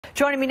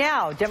Joining me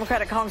now,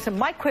 Democratic Congressman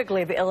Mike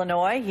Quigley of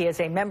Illinois. He is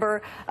a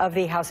member of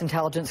the House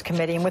Intelligence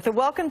Committee. And with a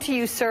welcome to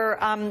you, sir,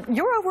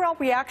 your overall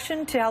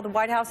reaction to how the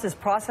White House is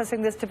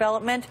processing this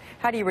development,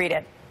 how do you read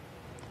it?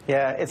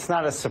 Yeah, it's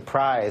not a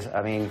surprise.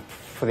 I mean,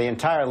 for the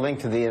entire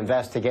length of the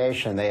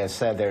investigation, they have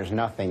said there's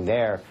nothing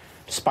there,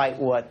 despite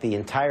what the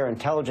entire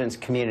intelligence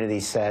community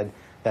said,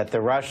 that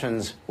the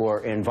Russians were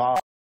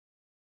involved,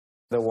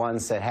 the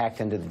ones that hacked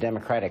into the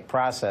democratic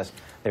process.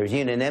 There's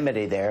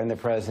unanimity there, and the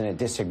president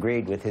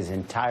disagreed with his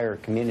entire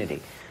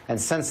community. And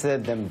since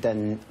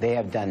then, they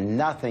have done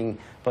nothing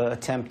but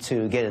attempt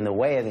to get in the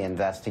way of the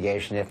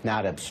investigation, if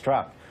not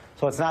obstruct.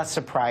 So it's not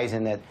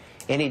surprising that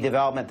any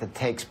development that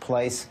takes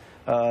place,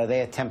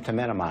 they attempt to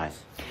minimize.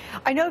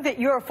 I know that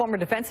you're a former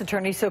defense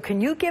attorney, so can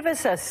you give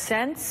us a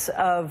sense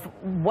of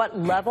what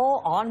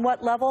level, on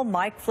what level,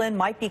 Mike Flynn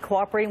might be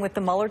cooperating with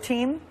the Mueller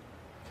team?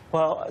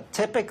 Well,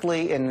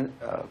 typically in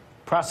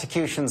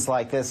prosecutions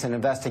like this and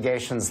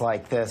investigations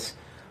like this,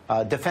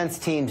 defense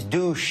teams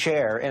do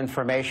share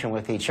information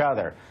with each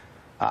other.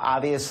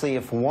 Obviously,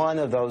 if one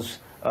of those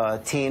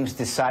teams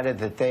decided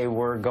that they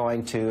were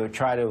going to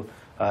try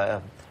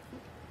to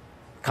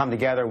come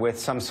together with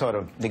some sort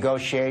of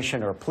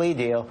negotiation or plea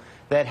deal,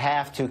 they'd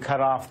have to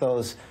cut off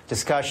those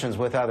discussions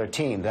with other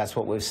teams. That's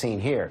what we've seen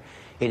here.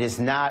 It is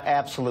not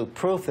absolute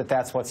proof that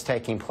that's what's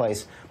taking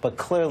place, but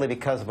clearly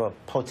because of a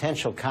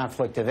potential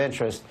conflict of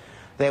interest,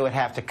 they would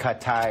have to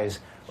cut ties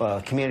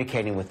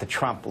communicating with the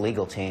Trump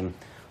legal team.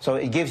 So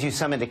it gives you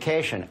some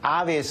indication.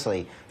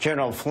 Obviously,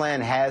 General Flynn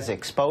has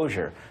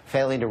exposure,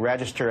 failing to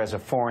register as a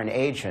foreign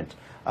agent,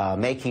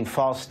 making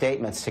false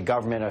statements to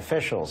government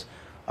officials.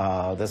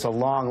 There's a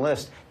long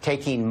list,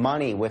 taking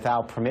money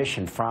without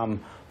permission from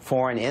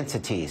foreign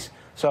entities.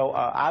 So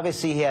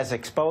obviously he has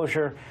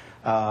exposure,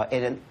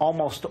 and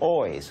almost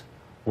always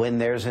when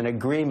there's an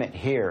agreement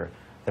here,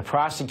 the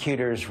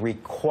prosecutors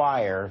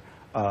require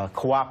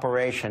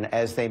cooperation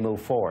as they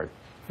move forward.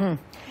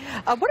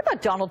 What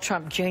about Donald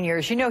Trump Jr.?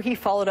 As you know, he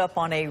followed up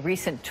on a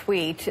recent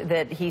tweet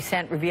that he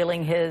sent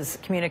revealing his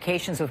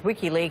communications with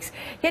WikiLeaks.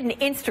 He had an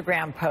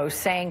Instagram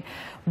post saying,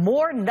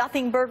 "More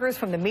nothing burgers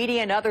from the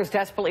media and others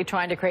desperately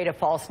trying to create a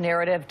false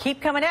narrative.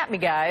 Keep coming at me,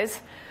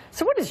 guys."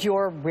 So what is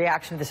your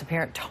reaction to this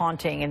apparent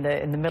taunting in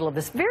the middle of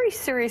this very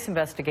serious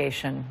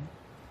investigation?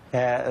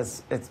 Yeah,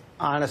 it's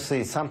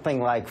honestly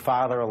something like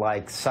father,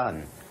 like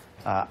son.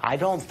 I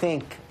don't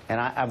think,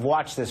 and I've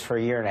watched this for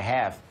a year and a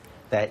half,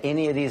 that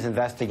any of these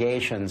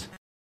investigations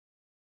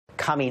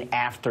coming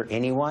after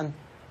anyone,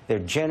 they're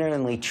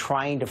genuinely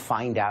trying to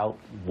find out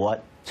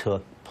what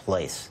took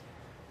place.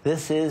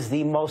 This is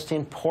the most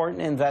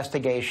important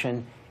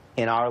investigation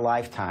in our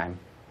lifetime,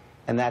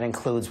 and that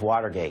includes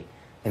Watergate.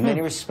 In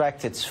many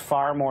respects, it's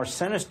far more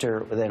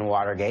sinister than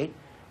Watergate,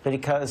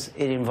 because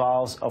it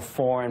involves a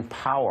foreign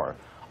power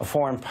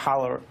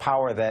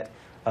that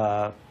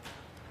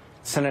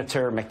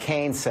Senator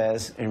McCain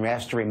says, and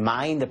has to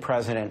remind the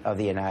President of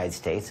the United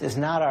States, is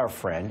not our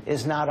friend,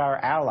 is not our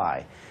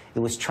ally. It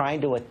was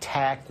trying to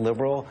attack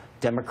liberal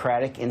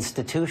democratic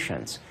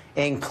institutions,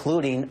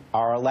 including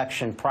our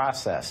election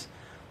process.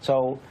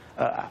 So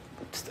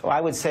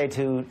I would say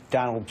to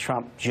Donald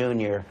Trump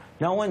Jr.,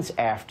 no one's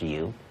after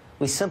you.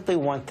 We simply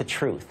want the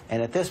truth.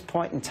 And at this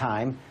point in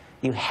time,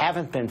 you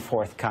haven't been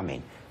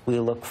forthcoming. We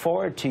look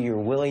forward to your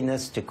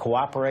willingness to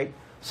cooperate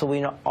so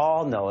we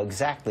all know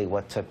exactly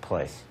what took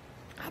place.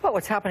 How about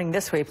what's happening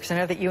this week? Because I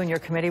know that you and your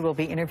committee will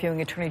be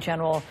interviewing Attorney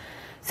General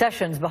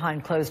Sessions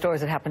behind closed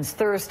doors. It happens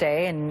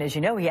Thursday, and as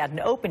you know, he had an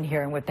open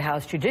hearing with the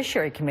House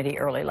Judiciary Committee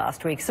early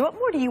last week. So what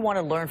more do you want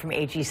to learn from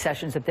AG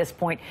Sessions at this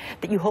point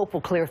that you hope will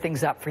clear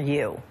things up for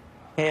you?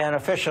 Yeah, and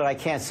officially, I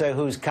can't say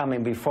who's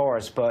coming before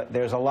us, but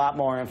there's a lot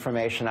more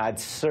information I'd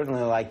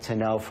certainly like to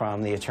know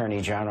from the Attorney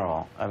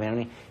General. I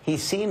mean, he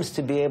seems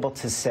to be able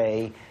to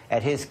say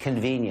at his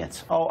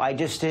convenience, "Oh, I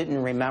just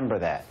didn't remember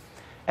that."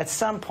 At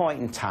some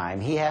point in time,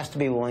 he has to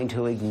be willing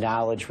to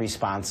acknowledge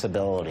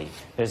responsibility.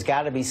 There's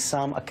got to be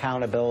some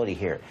accountability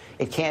here.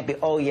 It can't be,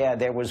 "Oh, yeah,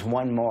 there was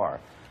one more."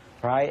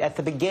 Right? At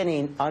the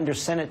beginning, under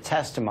Senate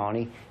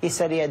testimony, he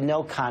said he had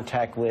no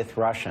contact with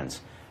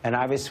Russians. And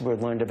obviously,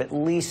 we've learned of at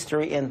least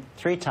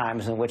three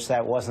times in which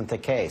that wasn't the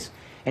case.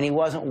 And he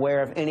wasn't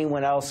aware of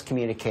anyone else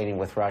communicating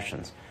with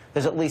Russians.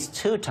 There's at least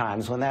 2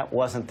 times when that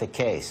wasn't the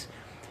case.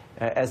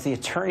 As the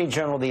Attorney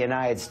General of the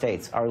United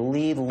States, our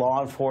lead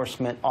law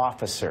enforcement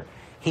officer,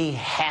 he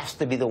has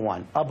to be the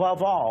one,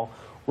 above all,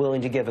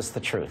 willing to give us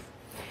the truth.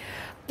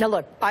 Now,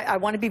 look, I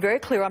want to be very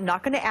clear. I'm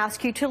not going to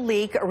ask you to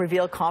leak or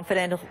reveal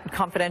confidential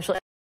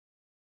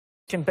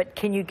information, but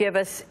can you give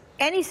us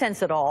any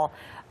sense at all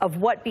of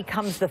what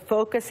becomes the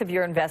focus of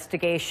your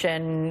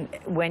investigation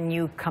when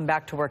you come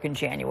back to work in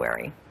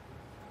January?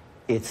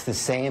 It's the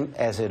same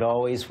as it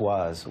always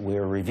was.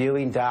 We're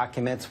reviewing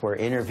documents. We're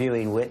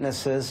interviewing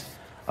witnesses.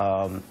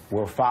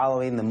 We're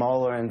following the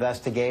Mueller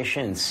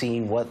investigation and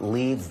seeing what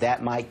leads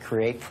that might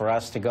create for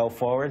us to go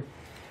forward.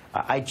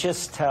 I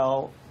just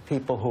tell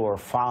people who are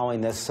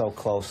following this so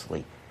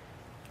closely,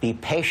 be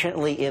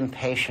patiently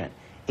impatient.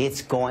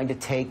 It's going to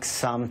take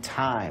some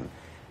time.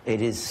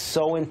 It is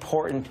so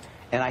important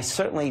And I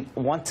certainly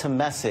want to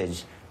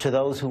message to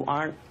those who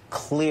aren't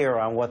clear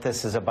on what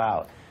this is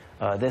about.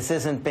 This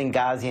isn't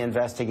Benghazi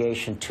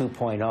Investigation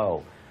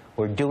 2.0.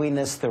 We're doing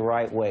this the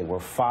right way. We're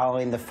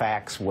following the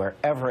facts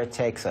wherever it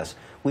takes us.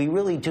 We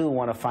really do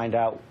want to find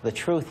out the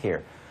truth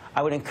here.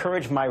 I would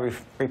encourage my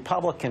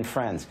Republican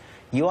friends,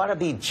 you ought to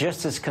be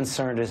just as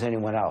concerned as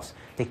anyone else,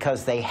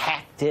 because they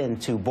hacked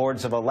into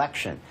boards of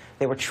election.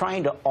 They were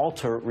trying to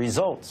alter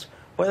results.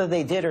 Whether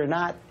they did or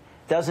not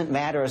doesn't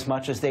matter as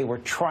much as they were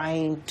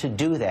trying to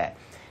do that.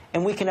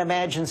 And we can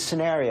imagine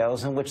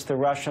scenarios in which the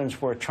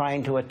Russians were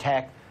trying to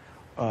attack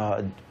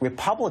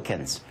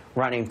Republicans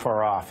running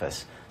for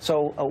office.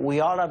 So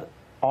we ought to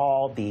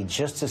all be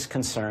just as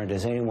concerned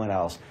as anyone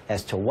else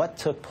as to what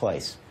took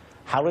place.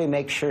 How do we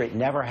make sure it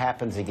never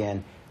happens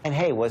again? And,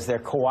 hey, was there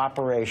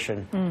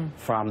cooperation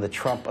from the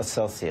Trump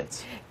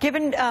associates?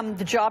 Given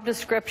the job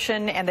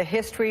description and the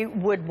history,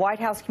 would White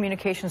House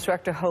Communications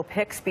Director Hope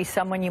Hicks be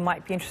someone you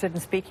might be interested in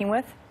speaking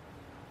with?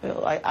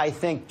 Well, I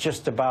think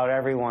just about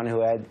everyone who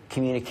had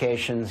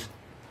communications,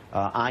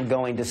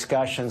 ongoing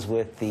discussions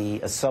with the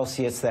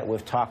associates that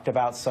we've talked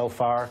about so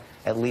far,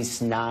 at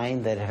least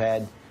 9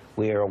 that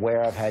we are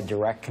aware of had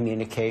direct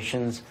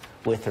communications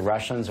with the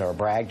Russians or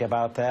bragged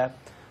about that.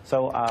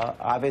 So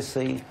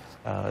obviously,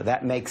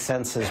 that makes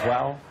sense as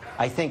well.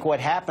 I think what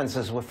happens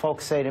is when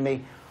folks say to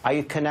me, are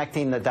you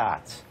connecting the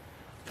dots?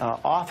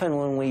 Often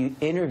when we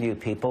interview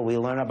people, we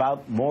learn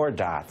about more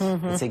dots.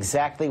 It's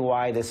exactly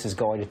why this is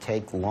going to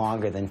take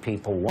longer than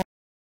people want.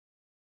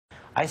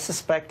 I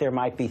suspect there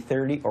might be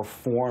 30 or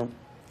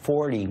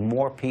 40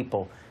 more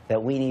people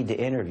that we need to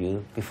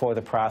interview before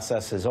the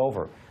process is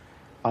over.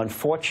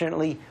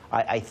 Unfortunately,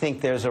 I think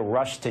there's a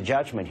rush to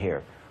judgment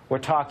here. We're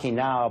talking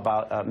now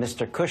about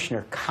Mr.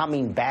 Kushner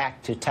coming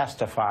back to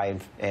testify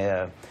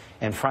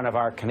in front of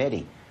our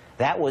committee.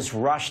 That was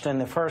rushed in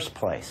the first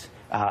place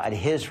at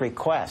his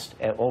request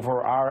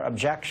over our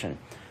objection.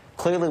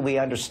 Clearly, we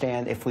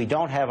understand if we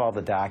don't have all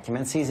the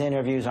documents, these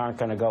interviews aren't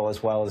going to go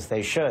as well as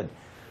they should.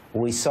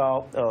 We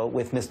saw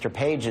with Mr.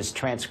 Page's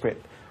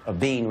transcript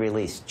being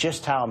released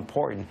just how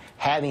important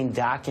having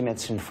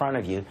documents in front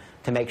of you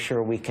to make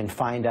sure we can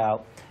find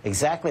out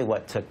exactly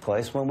what took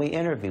place when we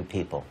interview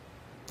people.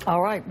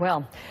 All right.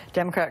 Well,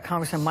 Democrat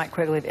Congressman Mike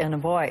Quigley of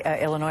Illinois,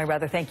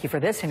 thank you for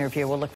this interview. We'll look